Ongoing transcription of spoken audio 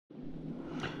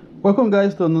Welcome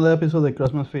guys to another episode of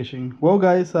Christmas Fishing. Well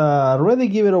guys, I already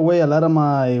give it away a lot of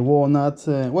my walnuts,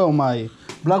 my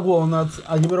black walnuts.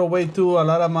 I give it away to a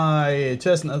lot of my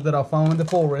chestnuts that I found in the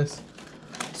forest.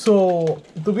 So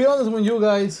to be honest with you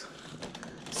guys,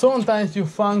 sometimes you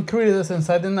find critters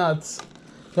inside the nuts.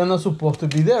 They're not supposed to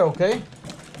be there, okay?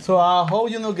 So I hope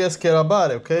you don't get scared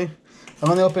about it, okay? I'm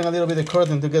gonna open a little bit of the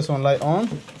curtain to get some light on.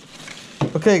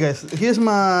 Okay guys, here's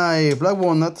my black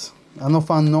walnuts. I don't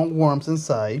find no worms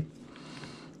inside.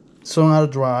 Some are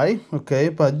dry, okay,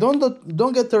 but don't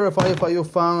get terrified if you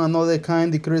found another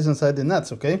kind of critters inside the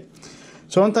nuts, okay?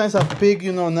 Sometimes I pick,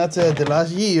 nuts the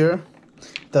last year.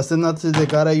 That's the nuts that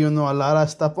got, a lot of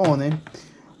stuff on it.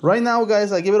 Right now,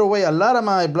 guys, I give it away a lot of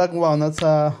my black walnuts,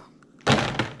 and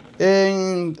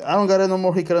I don't got no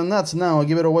more hickory nuts now. I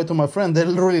give it away to my friend. They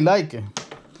really like it.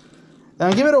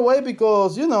 And I give it away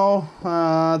because,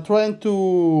 trying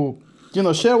to,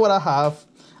 share what I have.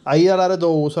 I eat a lot of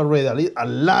those already. I eat a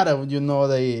lot of,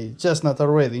 the chestnut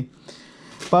already.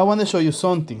 But I want to show you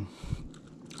something.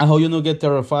 I hope you don't get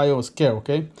terrified or scared,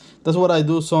 okay? That's what I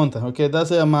do sometimes, okay?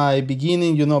 That's my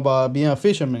beginning, about being a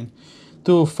fisherman.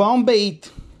 To find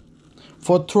bait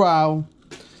for trout,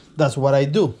 that's what I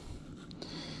do.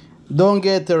 Don't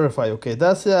get terrified, okay?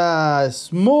 That's a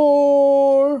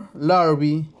small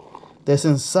larvae that's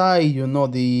inside,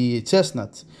 the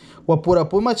chestnuts. Well, I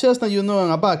put my chestnut, in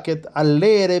a bucket. I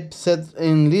let it set at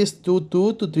least 2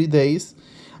 to 3 days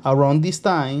around this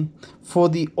time for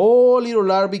the all little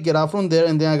larvae get out from there,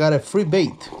 and then I got a free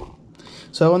bait.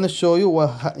 So I want to show you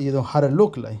how to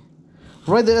look like.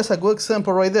 Right there is a good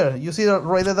example right there. You see that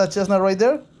right there, that chestnut right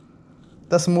there?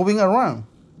 That's moving around.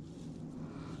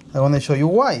 I want to show you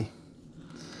why.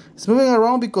 It's moving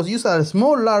around because you saw a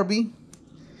small larvae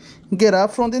get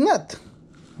up from the net.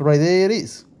 Right there it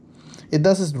is. It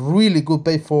does really good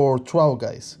bait for trout,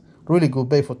 guys. Really good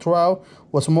bait for trout.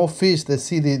 With small fish that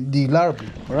see the larvae.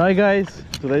 Alright guys,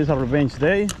 today is a revenge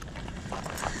day.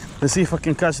 Let's see if I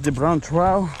can catch the brown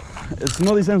trout. It's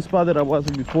not the same spot that I was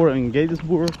before in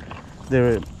Gettysburg.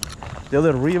 The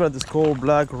other river that's called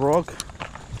Black Rock.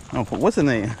 Oh, what's the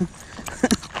name?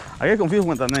 I get confused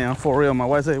with the name, for real. My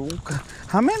wife said,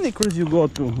 how many creeks you go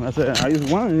to? I said, I use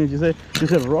one. And she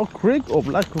said Rock Creek or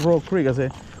Black Rock Creek? I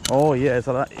said, oh yeah,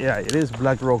 it is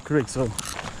Black Rock Creek. So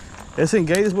it's in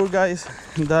Gettysburg, guys.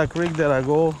 That creek that I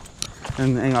go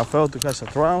and I failed to catch a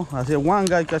trout. I see one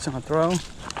guy catching a trout.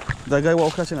 That guy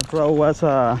was catching a trout was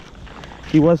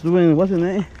he was doing, what's the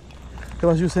name? He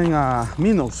was using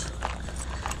minnows.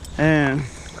 And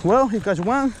well, he caught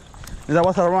one. And that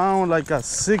was around like a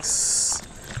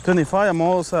 6:25. I'm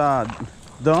almost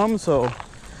dumb, so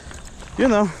I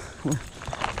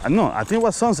know. I think it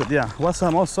was sunset. Yeah, it was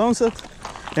almost sunset.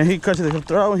 And he catches the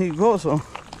trout and he goes. So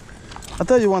I'll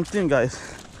tell you one thing, guys.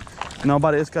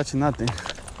 Nobody is catching nothing.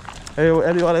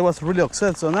 Everybody was really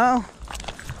upset. So now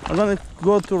I'm gonna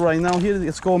go to right now here.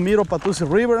 It's called Miro Patusi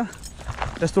River.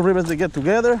 There's two rivers that get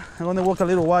together. I'm gonna walk a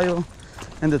little while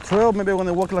in the trail. Maybe I'm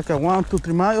gonna walk like a 1, 2,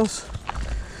 3 miles.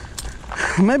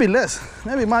 Maybe less.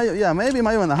 Maybe mile. Yeah, maybe a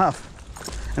mile and a half.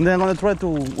 And then I'm gonna try to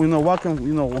walk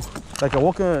and like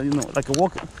a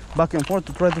walk back and forth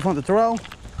to try to find the trout.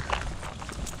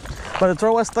 But the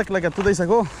trout was stuck like 2 days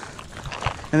ago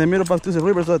in the middle of the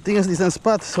river, so I think it's the same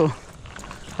spot. So I'm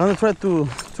gonna try to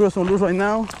throw some lures right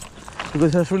now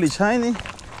because it's really shiny.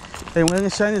 And when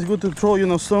it's shiny, it's good to throw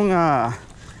some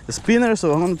spinners.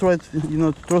 So I'm gonna try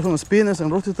to throw some spinners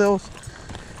and rusty tails.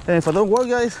 And if I don't work,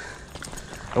 guys,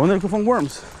 I want to look for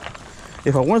worms.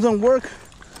 If our worms don't work,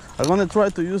 I'm gonna try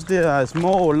to use the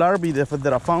small larvae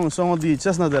that I found in some of the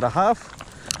chestnuts that I have,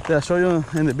 that I show you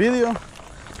in the video.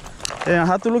 And I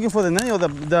had to look for the name of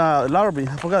the larvae.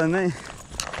 I forgot the name.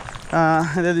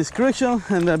 In the description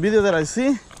and the video that I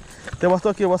see, they was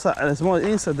talking about a small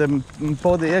insect that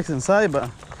put the eggs inside,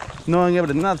 but no one ever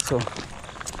the nuts. So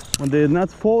when the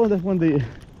nuts fall, that's when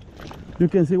you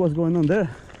can see what's going on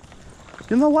there.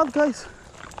 You know what, guys?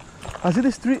 I see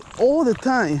this tree all the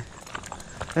time,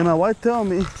 and my wife tell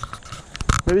me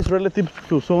maybe it's relative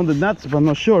to some of the nuts, but I'm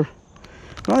not sure.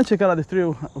 I'm gonna check out this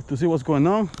tree to see what's going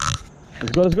on.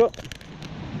 Let's go, let's go.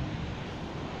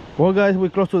 Well, guys, we're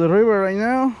close to the river right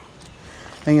now,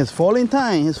 and it's falling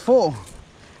time. It's fall.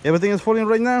 Everything is falling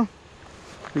right now.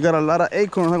 We got a lot of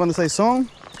acorns. I'm gonna say some.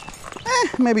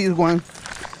 Maybe it's one.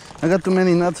 I got too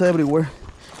many nuts everywhere.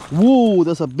 Whoa,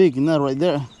 that's a big nut right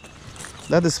there.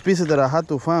 That's the species that I had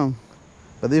to find,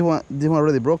 but this one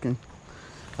already broken.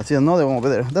 I see another one over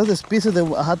there. That's the species that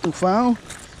I had to find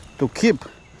to keep.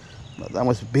 But that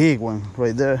was a big one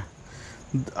right there.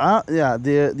 Yeah,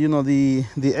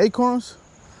 the acorns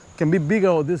can be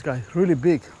bigger than this guy, really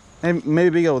big. maybe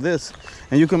bigger with this,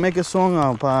 and you can make a song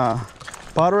of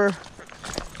powder.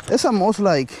 It's almost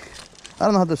like, I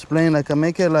don't know how to explain. Like I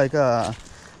make it like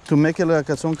to make it like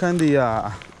some kind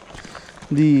of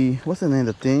the what's the name of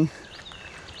the thing?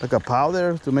 Like a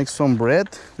powder to make some bread,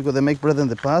 because they make bread in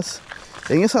the past,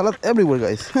 and it's a lot everywhere,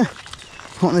 guys. I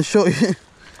want to show you.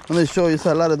 I want to show you, it's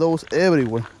a lot of those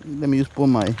everywhere. Let me just put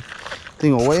my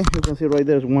thing away. You can see right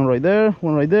there's one right there,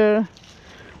 one right there,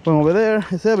 one over there.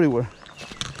 It's everywhere.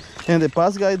 And the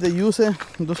past guys, they use it,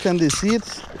 those kind of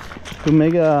seeds, to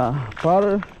make a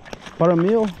powder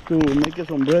meal, to make it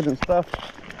some bread and stuff.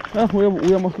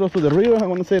 We're almost close to the river. I'm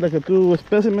gonna say like 2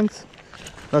 specimens,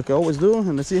 like I always do,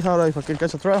 and let's see how if I can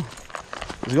catch a trout.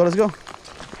 Let's go, let's go.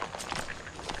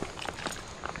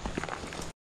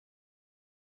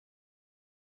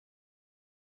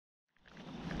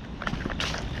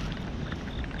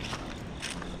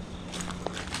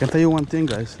 I can tell you one thing,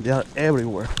 guys, they are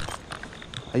everywhere.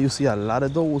 You see a lot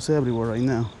of those everywhere right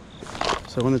now.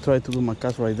 So I'm gonna try to do my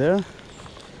cast right there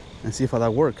and see if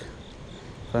that work.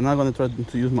 If I'm not gonna try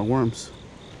to use my worms.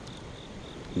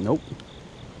 Nope.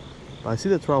 But I see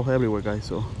the trout everywhere, guys,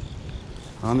 so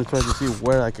I'm gonna try to see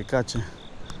where I can catch it.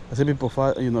 I see people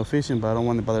fishing, but I don't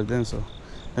want to bother them, so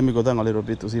let me go down a little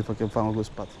bit to see if I can find a good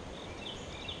spot.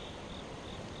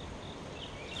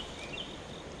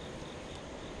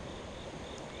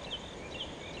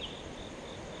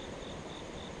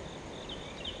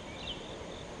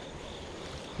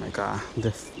 My God,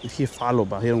 he followed,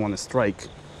 but he don't want to strike.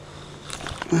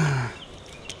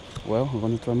 Well, I'm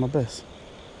gonna try my best.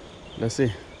 Let's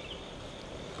see.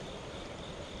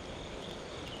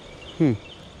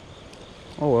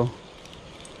 Oh well.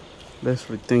 Let's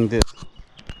rethink this.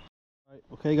 Right,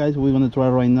 okay, guys, we're gonna try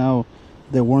right now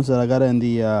the worms that I got in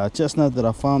the chestnut that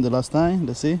I found the last time.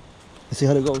 Let's see. Let's see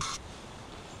how it goes.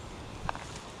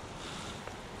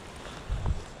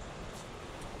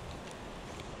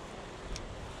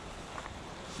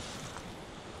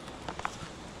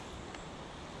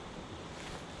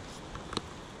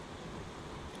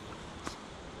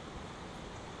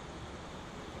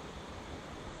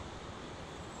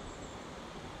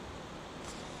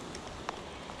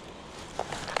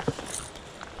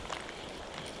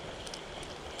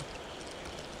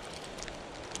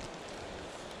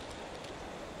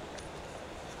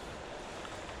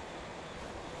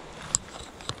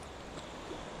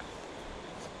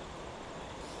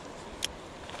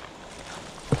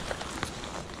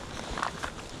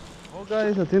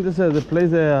 Guys, I think this is the place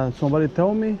that somebody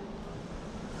told me.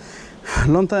 A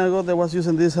long time ago they was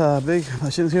using these big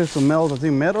machines here to melt, I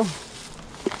think, metal.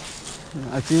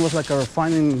 I think it was like a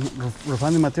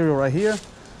refining material right here.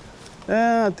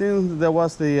 And I think there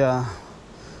was the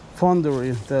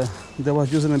foundry that they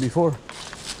was using it before.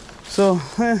 So,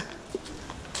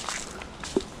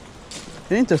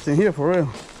 interesting here for real.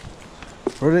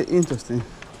 Really interesting.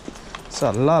 It's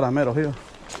a lot of metal here.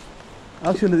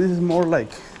 Actually, this is more like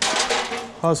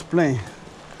house plane,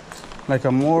 like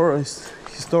a more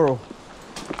historical,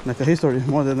 like a history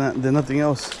more than nothing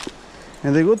else.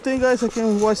 And the good thing, guys, I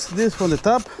can watch this from the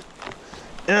top,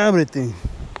 everything.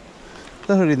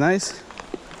 That's really nice.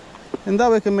 And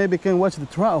that way maybe can watch the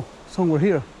trout somewhere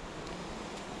here.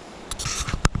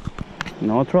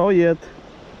 No trout yet.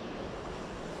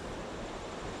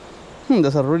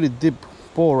 That's a really deep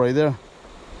pool right there.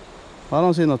 I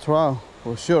don't see no trout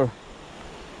for sure.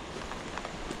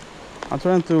 I'm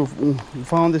trying to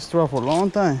find this trout for a long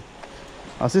time.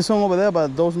 I see some over there,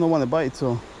 but those don't want to bite,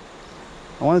 so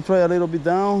I want to try a little bit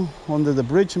down under the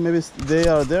bridge. Maybe they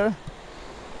are there.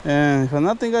 And if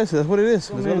nothing, guys, that's what it is.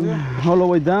 All the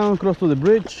way down, close to the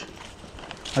bridge.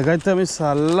 A guy tell me it's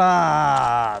a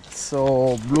lot.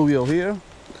 So bluegill here. I'm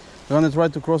gonna try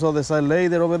to cross all the side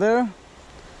later over there.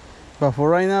 But for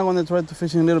right now, I'm gonna try to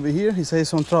fish in a little bit here. He says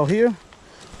some trout here.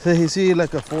 He says he see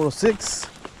like a 4 or 6.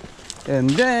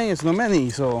 And dang, it's not many,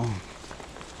 so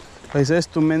he says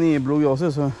too many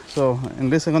bluegills. So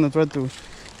unless I'm gonna try to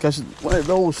catch one of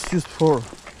those just for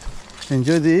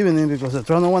enjoy the evening, because I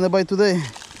try not want to bite today.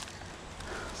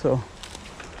 So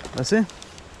let's see.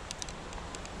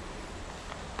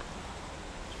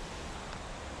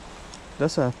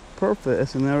 That's a perfect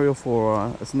scenario for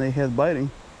a snakehead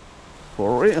biting,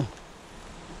 for real.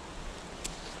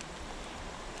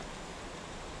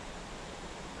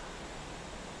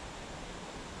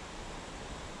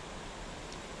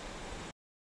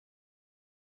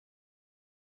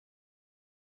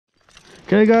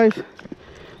 Okay, guys,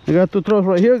 I got 2 trouts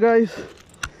right here, guys.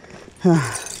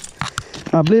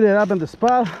 I bleed it up in the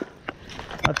spot.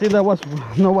 I think that was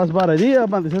a bad idea,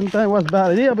 but at the same time it was a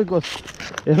bad idea because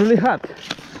it's really hot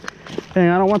and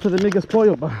I don't want to make it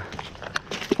spoil. But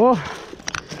oh,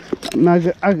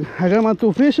 I got my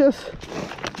 2 fishes,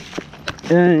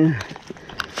 and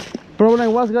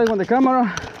problem was, guys, on the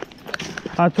camera,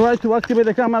 I tried to activate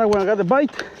the camera when I got the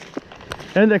bite,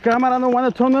 and the camera don't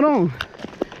want to turn it on.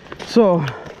 So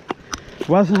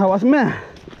I was mad.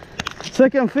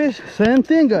 Second fish, same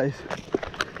thing, guys.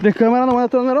 The camera don't want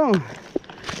to turn it on.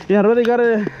 Yeah, I already got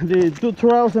the 2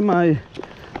 trouts in my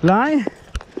line,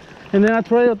 and then I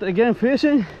tried again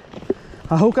fishing.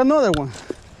 I hook another one.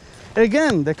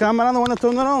 Again, the camera don't want to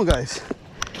turn it on, guys.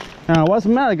 And I was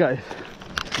mad, guys.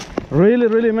 Really,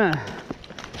 really mad.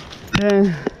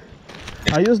 And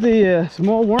I used the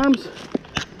small worms.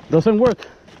 Doesn't work.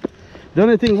 The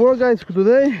only thing worked, guys,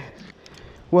 today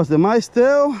was the mice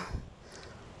tail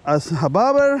as a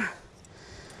bobber,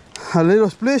 a little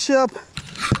split shop,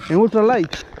 and ultra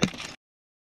light.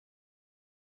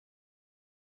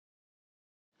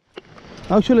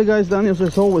 Actually, guys, Daniel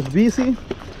is always busy.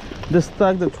 They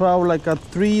stuck the trout like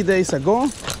 3 days ago,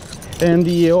 and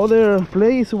the other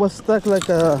place was stuck like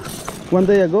 1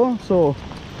 day ago. So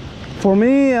for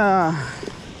me,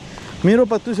 Miro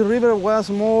Patusi River was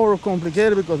more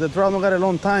complicated because the trout don't got a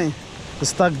long time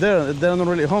stuck there. They're not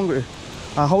really hungry.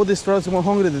 I hope this trout is more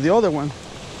hungry than the other one.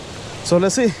 So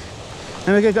let's see.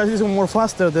 And we can catch this one more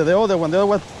faster than the other one. The other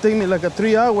one take me like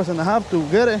 3 hours and a half to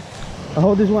get it. I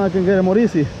hope this one I can get it more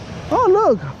easy. Oh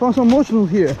look, I found some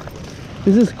mushrooms here.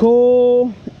 This is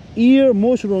called ear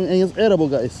mushroom, and it's edible,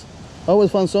 guys. I always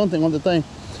find something all the time.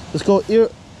 It's called ear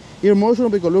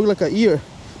mushroom because it looks like an ear.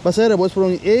 But it's edible. It's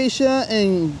from Asia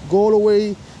and go all the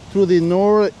way through the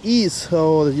northeast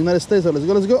of the United States. So let's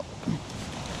go, let's go.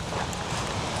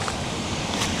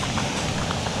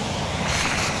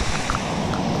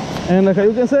 And like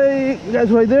you can see, guys,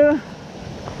 right there,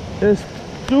 there's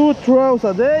 2 trouts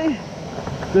a day.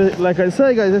 Like I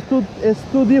say, guys, it's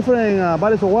two different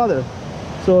bodies of water.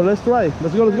 So let's try.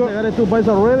 Let's go, let's go. I got 2 bites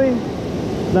already.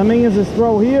 That means it's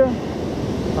trout here.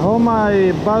 I hope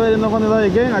my battery is not gonna die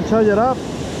again. I charge it up,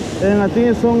 and I think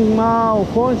it's some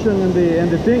malfunction in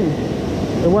the thing.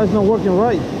 Otherwise, it's not working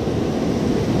right.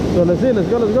 So let's see. Let's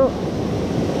go, let's go.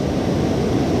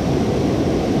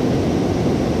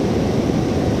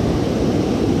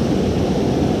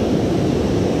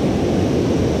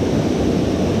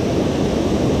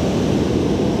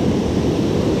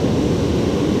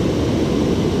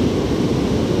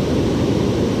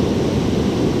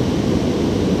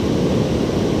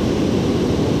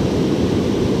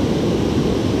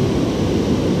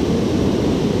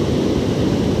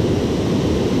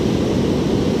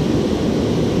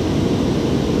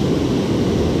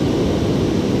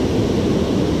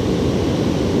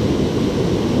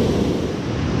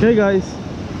 Okay, guys,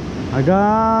 I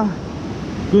got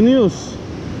good news.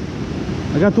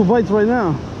 I got 2 bites right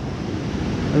now.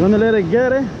 I'm gonna let it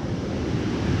get it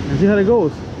and see how it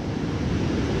goes.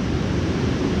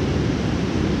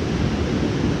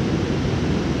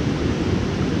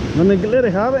 I'm gonna let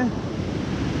it have it.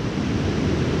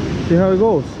 See how it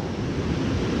goes.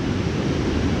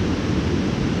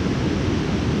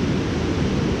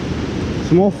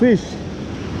 Small fish,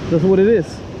 that's what it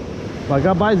is. But I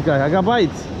got bites, guys. I got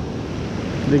bites.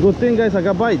 The good thing, guys, I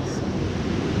got bites.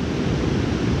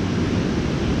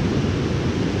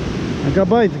 I got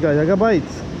bites, guys. I got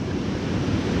bites.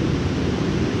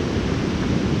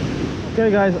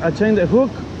 Okay, guys, I changed the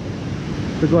hook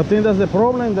because I think that's the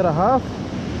problem that I have.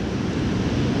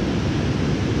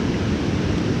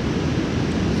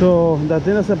 So I think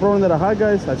that's the problem that I had,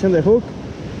 guys. I changed the hook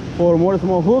for a more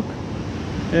small hook,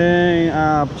 and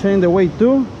I changed the weight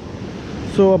too.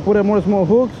 So I put a more small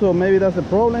hook, so maybe that's the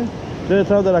problem. The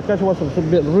trout that I catch was a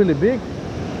bit really big.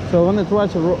 So I'm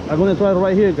gonna try it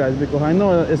right here, guys, because I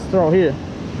know it's trout here.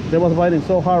 They was biting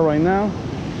so hard right now,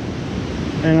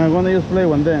 and I'm gonna just play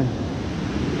one then.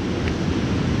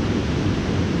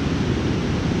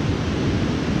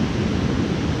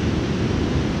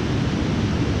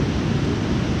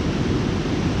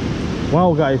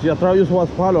 Wow, guys, your trout just was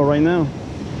swallowed right now.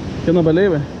 Cannot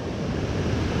believe it.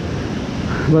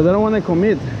 But I don't want to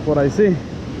commit what I see.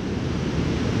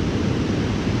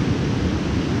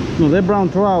 No, they're brown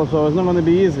trout, so it's not going to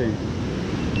be easy.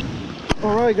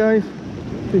 Alright, guys,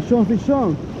 fish on, fish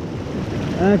on.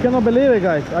 And I cannot believe it,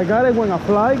 guys. I got it when I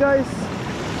fly, guys.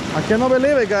 I cannot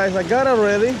believe it, guys. I got it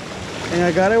already, and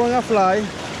I got it when I fly.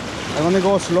 I'm going to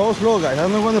go slow, slow, guys.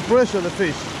 I'm not going to pressure the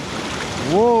fish.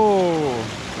 Whoa.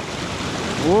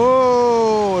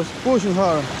 Whoa, it's pushing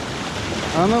hard.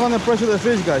 I'm not going to pressure the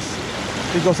fish, guys,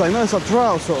 because I know it's a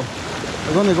trout, so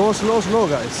I'm gonna go slow, slow,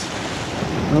 guys.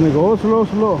 I'm gonna go slow,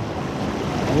 slow.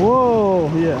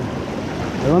 Whoa, yeah.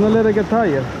 I'm gonna let it get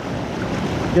tired.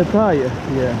 Get tired,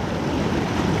 yeah.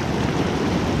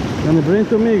 Gonna bring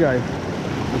to me, guys.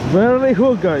 It's barely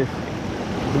hooked, guys.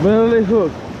 It's barely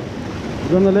hooked.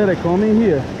 Gonna let it come in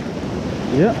here.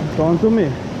 Yeah, come to me.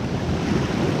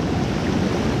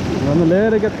 I'm gonna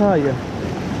let it get tired.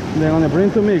 They're gonna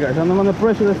bring to me, guys. I'm not gonna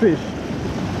pressure the fish.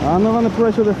 I'm not gonna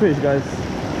pressure the fish, guys.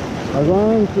 I'm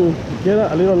going to get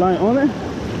a little line on it.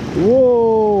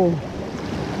 Whoa.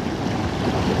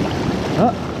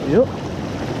 Yep.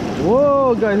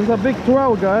 Whoa, guys, it's a big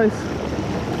trout, guys.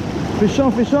 Fish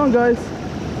on, guys.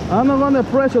 I'm not gonna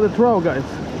pressure the trout, guys.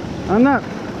 I'm not.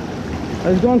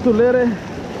 I'm going to let it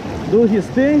do his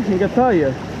thing and get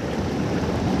tired.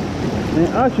 And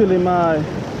actually, my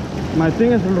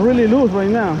thing is really loose right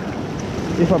now.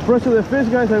 If I pressure the fish,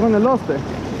 guys, I'm gonna lose it.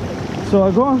 So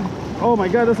I'm going. Oh my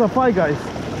God, there's a fight, guys.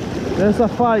 There's a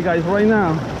fight, guys, right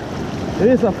now. It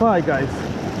is a fight, guys.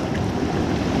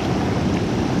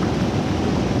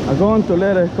 I'm going to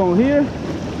let it come here.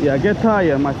 Yeah, get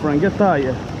tired, my friend, get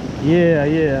tired. Yeah,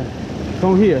 yeah.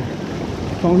 Come here.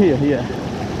 Come here, yeah.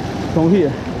 Come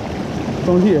here.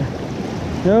 Come here.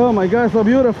 Oh my God, so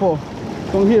beautiful.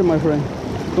 Come here, my friend.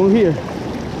 Come here.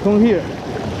 Come here.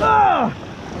 Ah!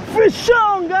 Fish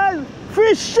on, guys!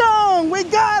 Fish on! We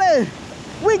got it!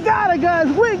 We got it, guys!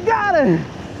 We got it!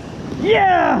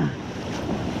 Yeah!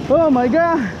 Oh my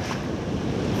God!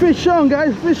 Fish on,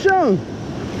 guys! Fish on!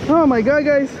 Oh my God,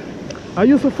 guys! I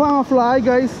used to find a fly,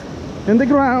 guys, in the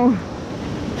ground.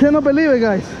 Cannot believe it,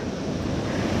 guys!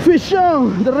 Fish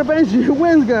on! The revenge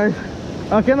wins, guys!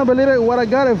 I cannot believe it what I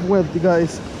got it with,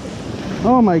 guys.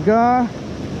 Oh my God!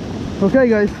 Okay,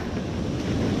 guys,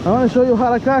 I want to show you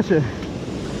how to catch it.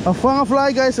 I found a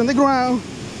fly, guys, in the ground.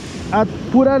 I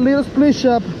put a little split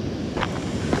shop,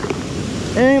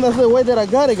 and that's the way that I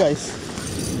got it, guys.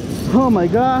 Oh my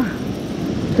God,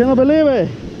 cannot believe it.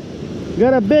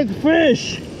 Got a big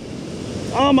fish.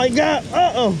 Oh my God.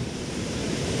 Uh-oh.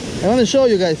 I want to show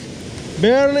you, guys.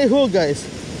 Barely hooked, guys.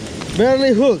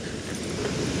 Barely hooked.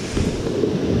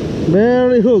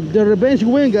 Barely hooked. The revenge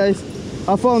win, guys.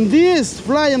 I found this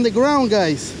fly in the ground,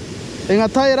 guys, and I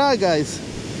tied it out, guys.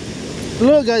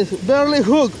 Look, guys, barely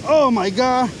hooked. Oh my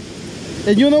God.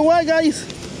 And you know what, guys?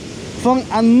 Found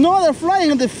another fly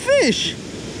in the fish.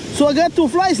 So I got two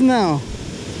flies now.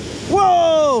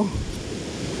 Whoa!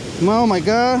 Oh my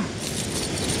God.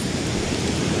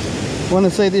 Want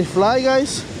to say this fly,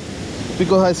 guys,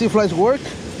 because I see flies work.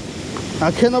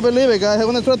 I cannot believe it, guys. I'm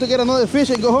gonna try to get another fish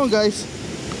and go home, guys.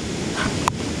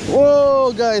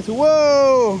 Whoa, guys,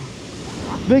 whoa!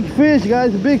 Big fish,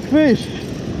 guys, big fish.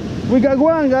 We got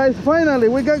one, guys, finally,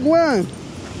 we got one.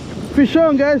 Fish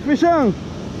on, guys, fish on.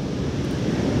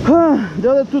 The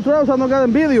other two trouts I not got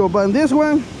in video, but in this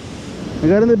one, I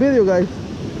got in the video, guys.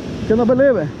 Cannot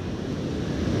believe it.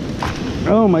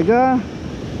 Oh my God.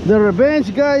 The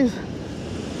revenge, guys.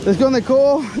 It's gonna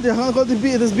call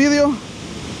this video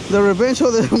the revenge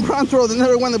of the brown trout that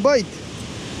never won a bite.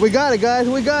 We got it, guys,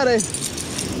 we got it.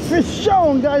 Fish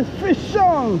on, guys, fish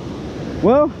on.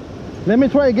 Well, let me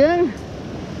try again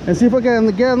and see if I can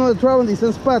get another trout in the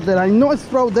same spot. That I know it's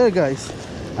trout there, guys.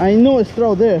 I know it's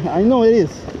trout there. I know it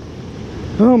is.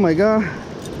 Oh my God.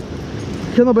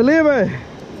 Cannot believe it.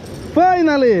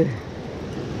 Finally.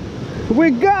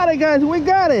 We got it, guys. We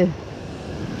got it.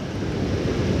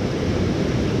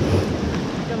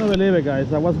 Cannot believe it,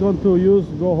 guys. I was going to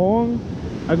go home.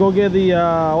 I go get the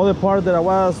other part that I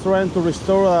was trying to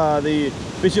restore the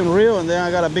fishing reel, and then I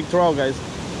got a big trout, guys.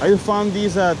 I just found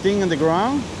this thing in the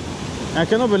ground, and I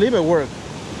cannot believe it worked.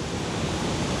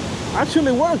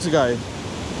 Actually works, guys.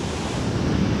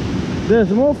 The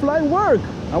small fly work.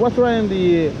 I was trying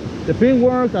the pin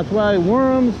work. I tried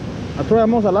worms. I tried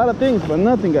almost a lot of things, but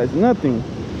nothing, guys, nothing.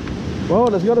 Well,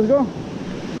 let's go, let's go.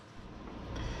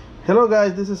 Hello,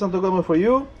 guys. This is Santo Gomez for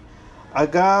you. I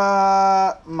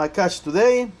got my catch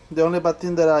today. The only bad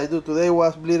thing that I do today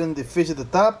was bleeding the fish at the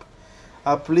top.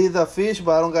 I bleed the fish,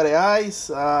 but I don't got the eyes.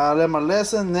 I learned my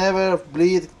lesson: never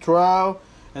bleed trout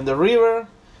in the river.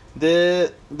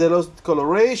 They lost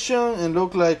coloration and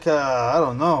look like I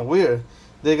don't know, weird.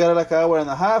 They got it like an hour and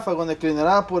a half. I'm gonna clean it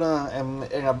up, put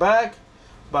it in a bag.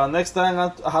 But next time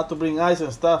I have to bring ice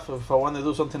and stuff if I want to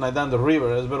do something like that in the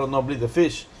river. It's better not bleed the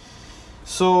fish.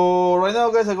 So right now,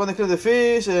 guys, I'm gonna kill the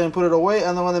fish and put it away.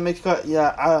 And I'm gonna make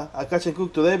a catch and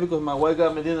cook today because my wife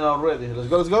got me dinner already. Let's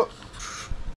go, let's go.